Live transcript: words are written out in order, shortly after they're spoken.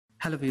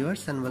Hello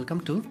viewers and welcome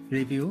to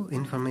Review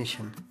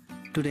Information.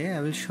 Today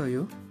I will show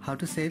you how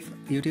to save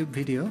YouTube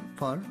video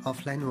for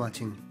offline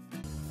watching.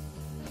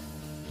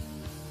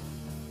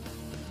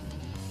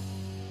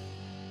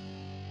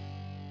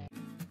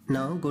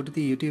 Now go to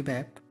the YouTube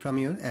app from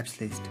your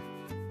apps list.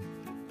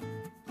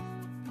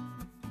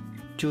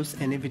 Choose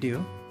any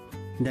video,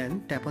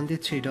 then tap on the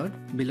three dot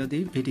below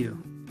the video.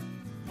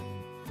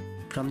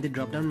 From the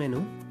drop down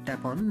menu,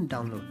 tap on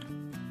download.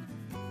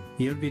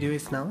 Your video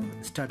is now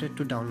started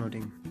to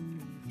downloading.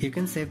 You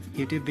can save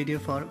YouTube video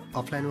for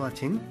offline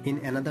watching in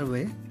another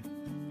way.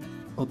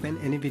 Open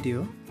any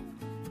video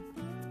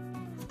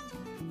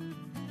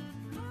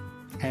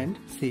and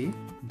see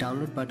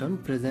download button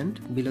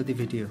present below the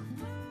video.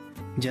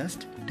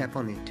 Just tap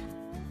on it.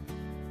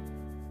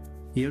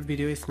 Your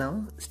video is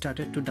now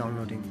started to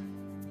downloading.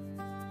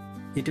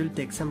 It will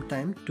take some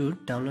time to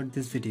download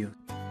this video.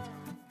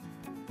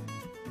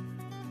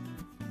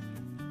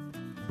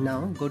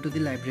 Now go to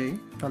the library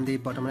from the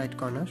bottom right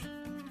corner.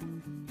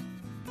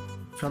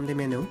 From the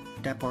menu,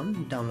 tap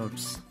on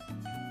Downloads.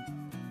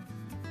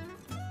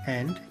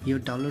 And your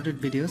downloaded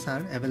videos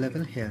are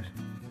available here.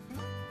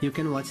 You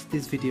can watch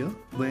this video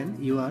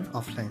when you are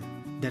offline.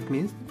 That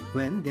means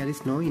when there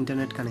is no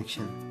internet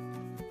connection.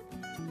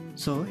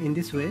 So in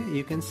this way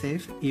you can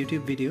save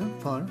YouTube video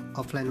for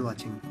offline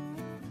watching.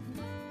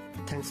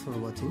 Thanks for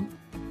watching.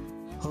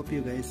 Hope you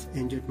guys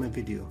enjoyed my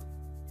video.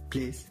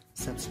 Please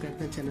subscribe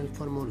my channel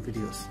for more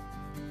videos.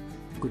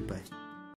 Goodbye.